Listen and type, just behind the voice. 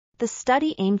The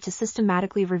study aimed to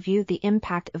systematically review the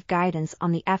impact of guidance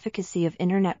on the efficacy of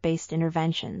internet-based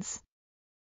interventions.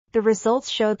 The results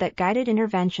showed that guided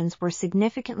interventions were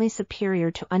significantly superior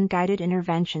to unguided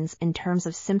interventions in terms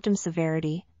of symptom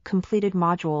severity, completed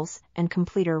modules, and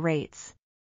completer rates.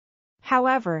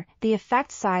 However, the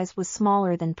effect size was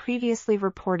smaller than previously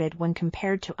reported when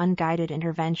compared to unguided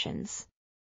interventions.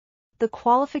 The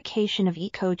qualification of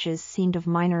e-coaches seemed of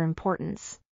minor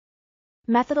importance.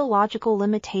 Methodological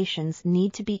limitations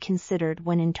need to be considered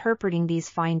when interpreting these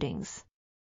findings.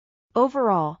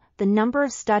 Overall, the number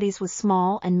of studies was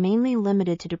small and mainly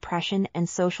limited to depression and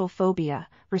social phobia,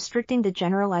 restricting the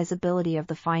generalizability of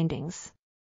the findings.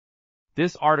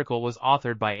 This article was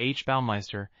authored by H.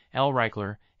 Baumeister, L.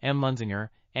 Reichler, M. Munzinger,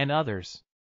 and others.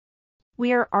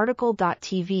 We are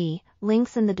RTCLTV,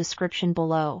 links in the description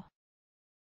below.